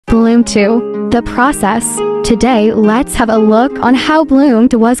Bloom 2. The process. Today, let's have a look on how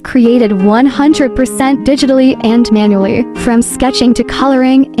Bloomed was created 100% digitally and manually, from sketching to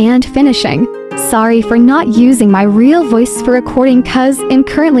coloring and finishing. Sorry for not using my real voice for recording cause I'm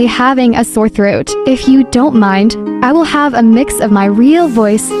currently having a sore throat. If you don't mind, I will have a mix of my real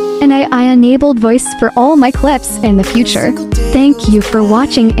voice and I enabled voice for all my clips in the future. Thank you for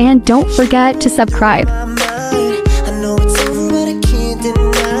watching and don't forget to subscribe.